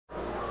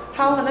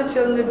How are the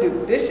children to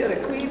do? This year,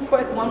 the Queen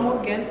Quet one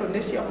more again from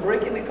this year,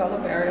 breaking the color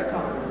barrier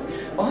conference.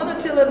 Well,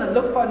 the children to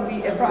look on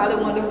me and probably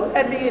wonder what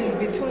at the in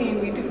between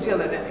we two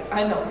children.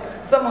 I know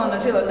some of the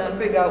children don't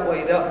figure out what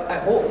it up. I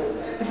hope.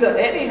 So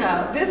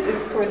anyhow, this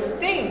is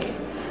Christine.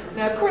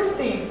 Now,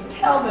 Christine,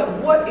 tell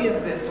them what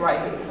is this right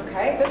here?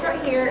 Okay, this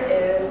right here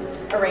is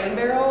a rain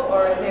barrel,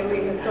 or as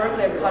maybe we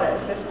historically have called it, a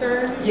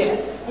cistern.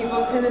 Yes.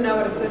 People tend to know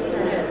what a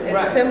cistern is. It's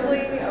right. simply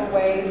a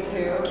way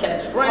to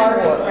catch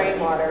harvest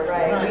rainwater.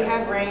 Right. Right. We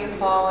have rain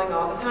falling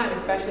all the time,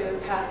 especially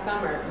this past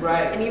summer.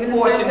 Right. And even in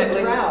times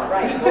of drought.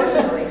 Right.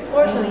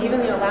 Fortunately,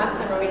 even last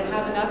summer we didn't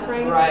have enough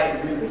rain.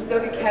 Right. We still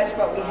could catch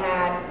what we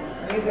had,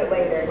 use it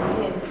later.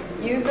 You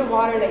can use the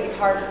water that you've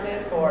harvested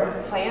for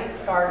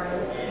plants,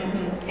 gardens,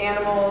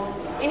 animals,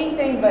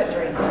 anything but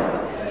drinking.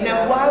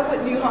 Now, why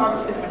wouldn't you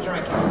harvest it for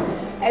drinking?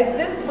 At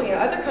this point,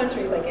 other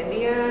countries like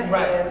India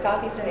and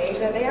Southeastern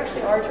Asia, they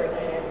actually are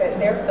drinking it, but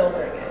they're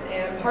filtering it.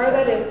 And part of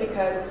that is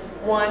because,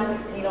 one,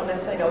 we don't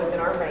necessarily know what's in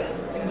our rain.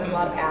 There's a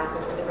lot of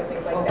acids and different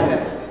things like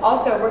that.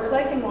 Also, we're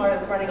collecting water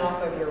that's running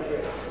off of your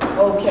roof.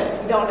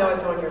 Okay. You don't know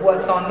what's on your roof.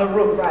 What's on the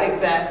roof, right.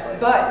 Exactly.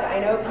 But I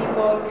know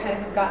people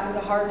kind of gotten into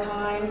hard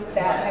times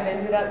that have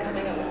ended up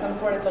coming up with some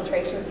sort of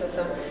filtration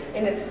system,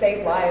 and it's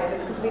saved lives.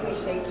 It's completely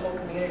shaped whole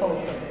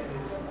communities.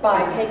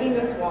 By taking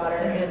this water,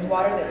 and it's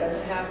water that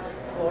doesn't have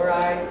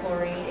fluoride,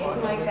 chlorine,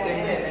 anything like that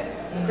in it.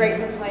 It's great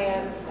for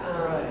plants.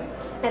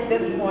 At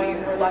this point,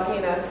 we're lucky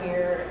enough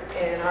here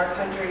in our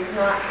country to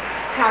not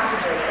have to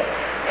drink it.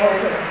 And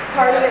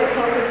part of it is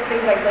helping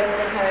things like this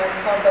will kind of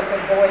help us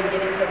avoid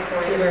getting to a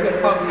point where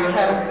you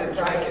have to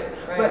drink it.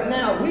 But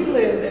now, we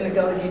live in the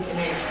Gullah Geechee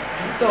Nation.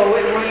 So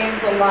it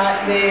rains a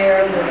lot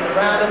there, we're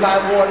surrounded by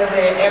water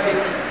there,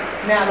 everything.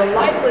 Now, the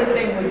likely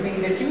thing would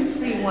be that you'd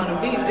see one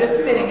of these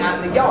just sitting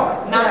out in the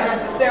yard, not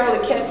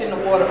necessarily catching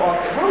the water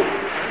off the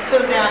roof. So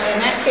now, in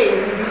that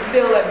case, would you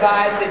still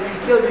advise that you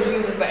still just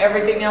use it for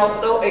everything else,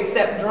 though,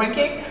 except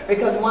drinking?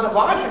 Because one of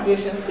our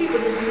traditions, people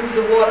just use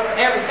the water for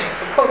everything,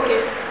 for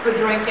cooking, for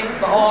drinking,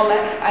 for all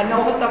that. I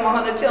know some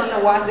of the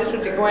children watch this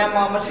with your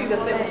grandmama. She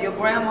just said, when your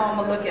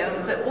grandmama look at them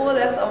and said, oh,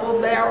 that's a whole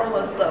barrel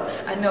of stuff.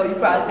 I know you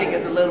probably think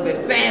it's a little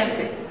bit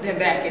fancy than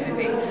back in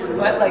the day.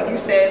 But like you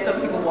said,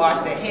 some people wash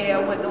their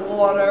hair with the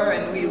water,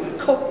 and we would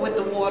cook with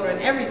the water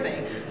and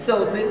everything.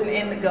 So living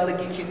in the Gullah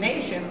Geechee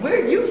Nation,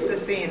 we're used to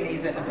seeing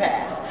these in the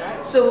past.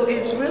 So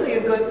it's really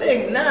a good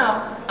thing.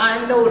 Now,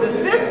 I noticed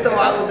this, though,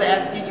 I was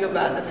asking you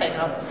about this hanging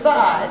on the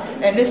side,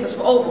 and this is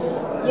for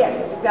overflow.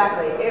 Yes,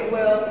 exactly. It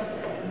will,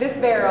 this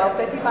barrel,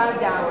 55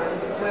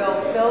 gallons,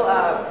 will fill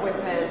up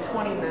within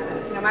 20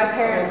 minutes. You know, my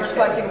parents were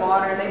collecting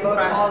water, and they both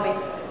called me,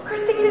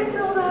 Christine, it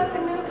filled up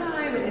in no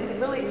time, and it's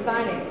really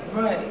exciting.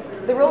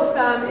 Right. The rule of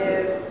thumb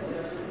is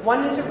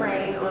 1 inch of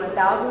rain on a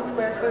 1,000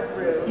 square foot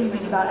roof,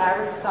 which is about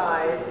average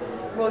size,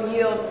 will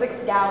yield 6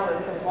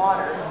 gallons of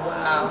water.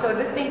 Wow. So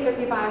this being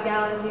 55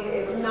 gallons,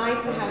 it's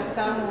nice to have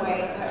some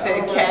way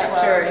to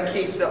capture in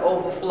case the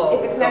overflow.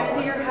 If it's next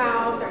to your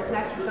house or it's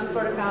next to some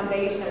sort of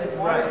foundation, if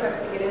water starts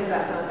to get into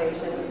that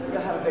foundation,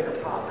 you'll have a bigger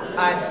problem.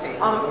 I see.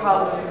 Almost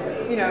problems,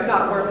 you know,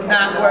 not worth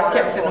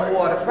catching the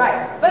water for.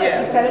 Right. But if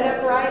you set it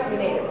up right, we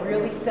made it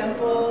really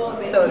simple.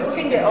 So people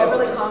can get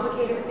overly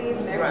complicated with these,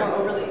 and therefore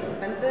overly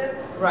expensive.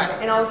 Right.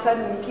 And all of a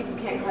sudden, people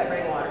can't collect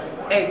rainwater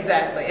anymore.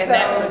 Exactly. And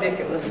that's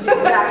ridiculous.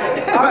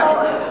 Exactly.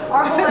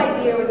 Our whole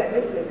idea was that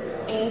this is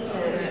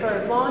ancient. For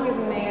as long as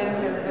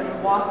man has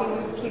been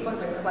walking, people have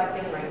been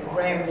collecting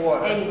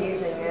rainwater. And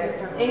using it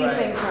from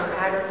anything from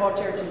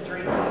agriculture to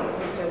drinking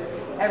to just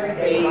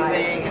everyday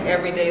bathing,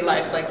 everyday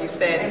life, like you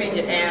said, feed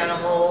your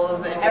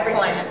animals and your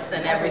plants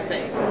and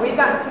everything. We've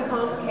gotten too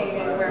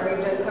complicated where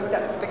we've just hooked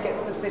up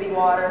spigots to city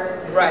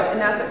water. Right.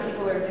 And that's what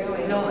people are doing.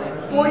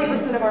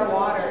 40% of our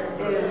water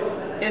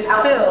is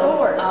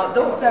outdoors.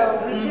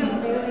 So we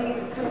can really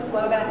kind of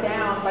slow that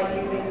down by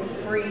using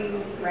free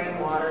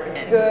rainwater.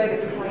 It's good,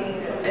 it's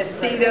clean. And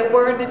see that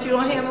word that you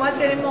don't hear much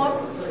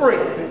anymore? Free.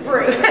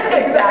 Free.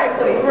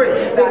 Exactly,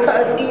 free.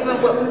 Because even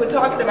what we were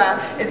talking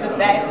about is the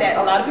fact that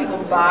a lot of people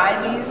buy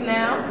these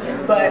now,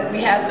 but we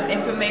have some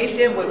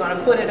information. We're going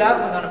to put it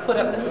up. We're going to put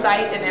up the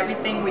site and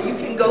everything where you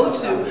can go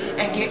to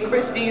and get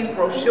Christine's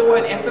brochure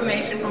and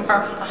information from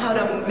her on how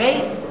to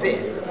make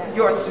this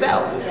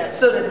yourself,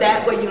 so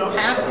that way you don't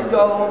have to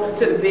go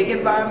to the big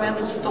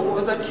environmental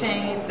stores or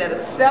chains that are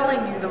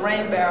selling you the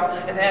rain barrel,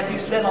 and then after you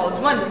spend all this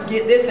money, you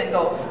get this and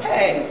go,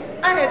 hey,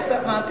 I had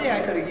something out there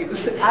I could have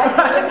used. I could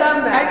have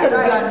done that. I could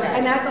have done that.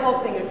 And that's the whole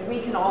thing, is we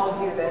can all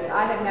do this.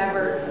 I had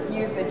never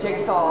used a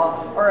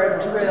jigsaw or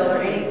a drill or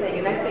anything,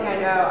 and next thing I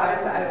know,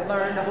 I've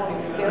learned a whole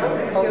new skill.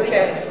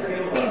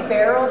 These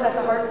barrels, that's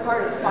the hardest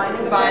part, is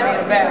finding a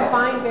barrel. You can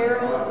find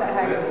barrels that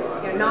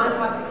have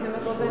non-toxic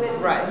chemicals in it.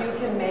 Right. You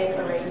can make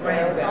a rain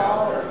barrel. It's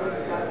all of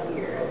this stuff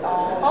here. It's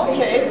all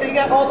basic. So you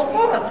got all the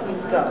parts and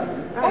stuff.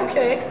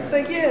 Okay, so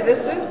yeah,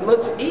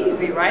 looks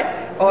easy, right?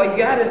 All you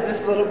got is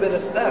this little bit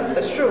of stuff.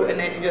 That's true, and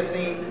then you just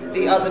need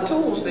the other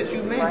tools that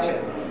you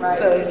mentioned. Right.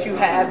 So that you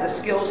have the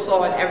skill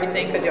saw and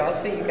everything, because y'all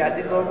see you got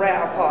these little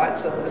round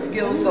parts. So the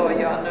skill saw,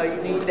 y'all know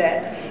you need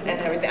that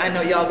and everything. I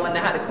know y'all wonder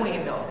how the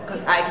queen know,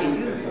 because I can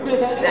use it.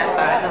 That's how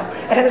I know.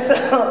 And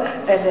so,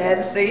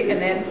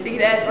 and then see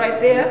that right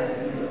there?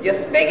 Your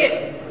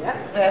spigot.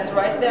 Yep. That's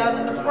right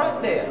down in the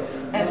front there.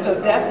 And so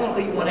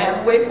definitely you want to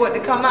have to wait for it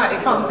to come out.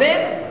 It comes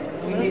in,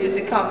 we need it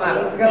to come out.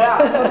 It needs to go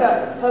out.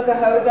 Hook a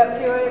hose up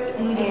to it,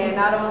 and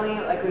not only,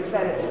 like we've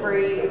said, it's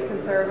free, it's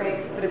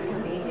conserving, but it's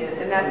convenient.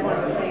 And that's one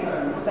of the things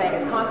I'm saying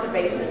is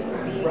conservation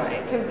can be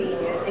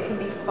convenient, it can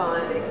be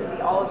fun, it can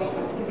be all of these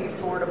things, it can be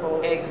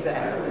affordable.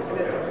 Exactly. And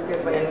this is a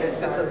good way And to get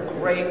this is started. a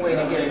great way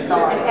to get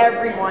started. And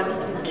everyone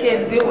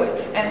Can do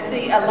it. And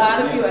see, a lot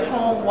of you at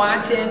home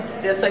watching,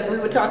 just like we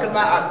were talking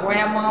about, our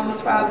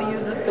grandmamas probably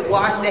use this to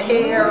wash their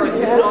hair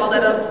and do all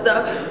that other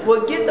stuff.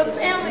 Well, get the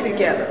family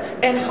together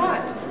and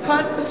hunt.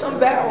 Hunt for some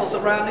barrels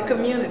around the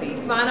community.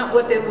 Find out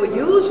what they were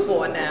used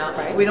for now.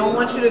 Right. We don't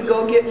want you to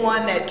go get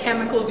one that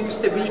chemicals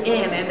used to be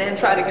in and then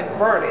try to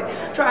convert it.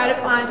 Try to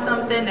find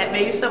something that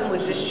maybe something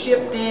was just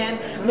shipped in.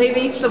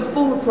 Maybe some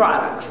food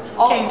products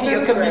came to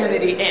your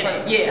community in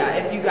it. Yeah,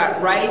 if you got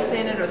rice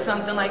in it or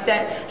something like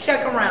that,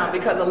 check around,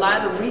 because a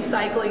lot of the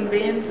recycling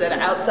bins that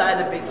are outside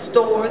the big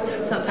stores,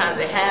 sometimes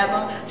they have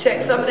them.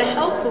 Check some of the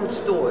health food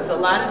stores. A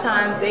lot of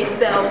times they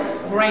sell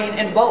grain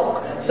in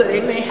bulk. So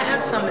they may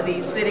have some of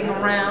these sitting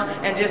around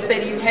and just say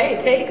to you, hey,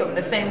 take them,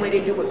 the same way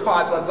they do with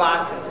cardboard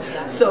boxes.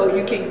 So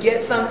you can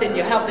get something,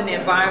 you're helping the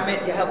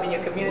environment, you're helping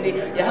your community,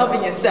 you're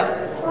helping yourself.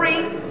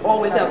 Free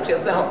always helps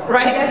yourself,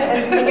 right?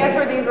 And guess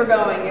where these were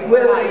going if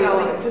we're not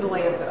going to the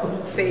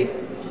landfill? See?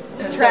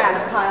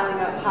 Trash piling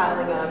up.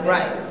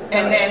 Right.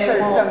 And then it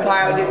won't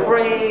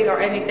biodegrade or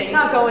anything. It's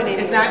not going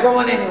anywhere. It's not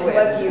going anywhere. So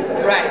let's use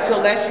it. Right.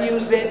 So let's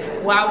use it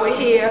while we're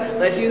here.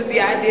 Let's use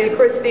the idea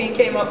Christine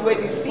came up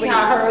with. You see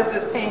how hers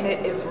is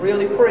painted. It's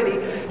really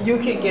pretty. You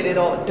can get it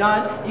all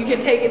done. You can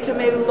take it to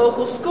maybe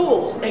local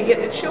schools and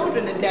get the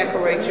children to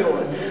decorate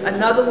yours.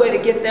 Another way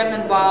to get them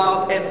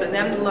involved and for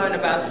them to learn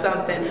about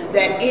something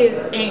that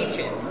is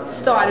ancient.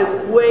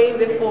 Started way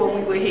before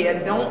we were here.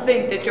 Don't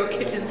think that your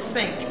kitchen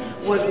sink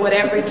was what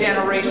every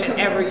generation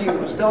ever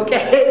used,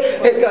 okay?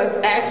 Because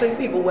actually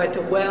people went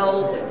to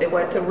wells, they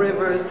went to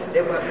rivers,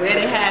 they went where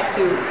they had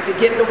to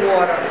get the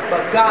water,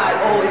 but God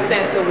always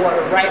sends the water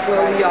right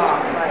where we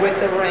are with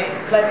the rain.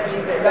 Let's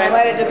use it. Don't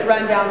let it just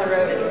run down the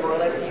road anymore.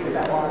 Let's use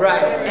that water.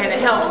 Right, and it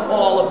helps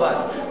all of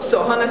us.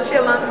 So, Hannah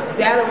Chillin,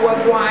 that's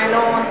what's going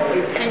on.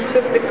 We thank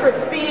Sister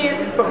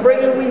Christine for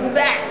bringing we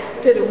back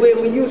to the way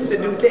we used to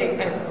do things.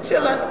 And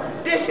Chillin,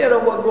 this shit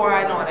of what's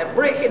going on at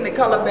Breaking the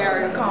Color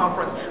Barrier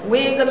Conference. We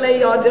ain't gonna let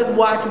y'all just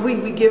watch.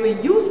 We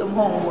giving you some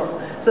homework.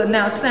 So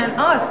now send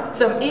us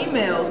some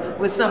emails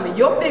with some of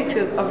your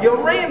pictures of your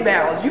rain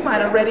barrels. You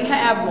might already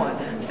have one.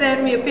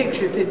 Send me a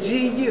picture to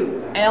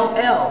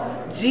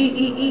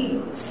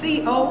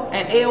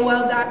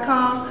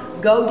GULLGEECO@AOL.com.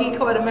 Go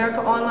Geeko at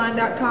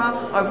AmericaOnline.com,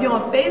 or if you're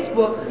on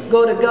Facebook,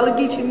 go to Gullah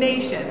Geechee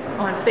Nation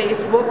on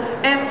Facebook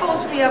and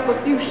post me up a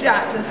few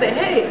shots and say,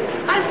 hey,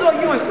 I saw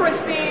you and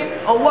Christine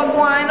on what's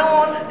going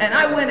on, and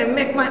I went and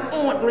make my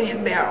own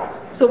rain barrel.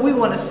 So we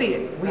want to see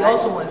it. We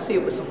also want to see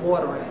it with some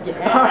water in it.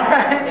 Yeah. All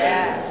right?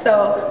 Yeah.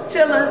 So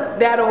chillin',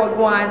 that's what's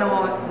going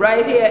on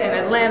right here in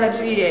Atlanta,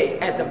 GA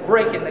at the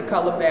Breaking the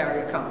Color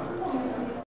Barrier Conference.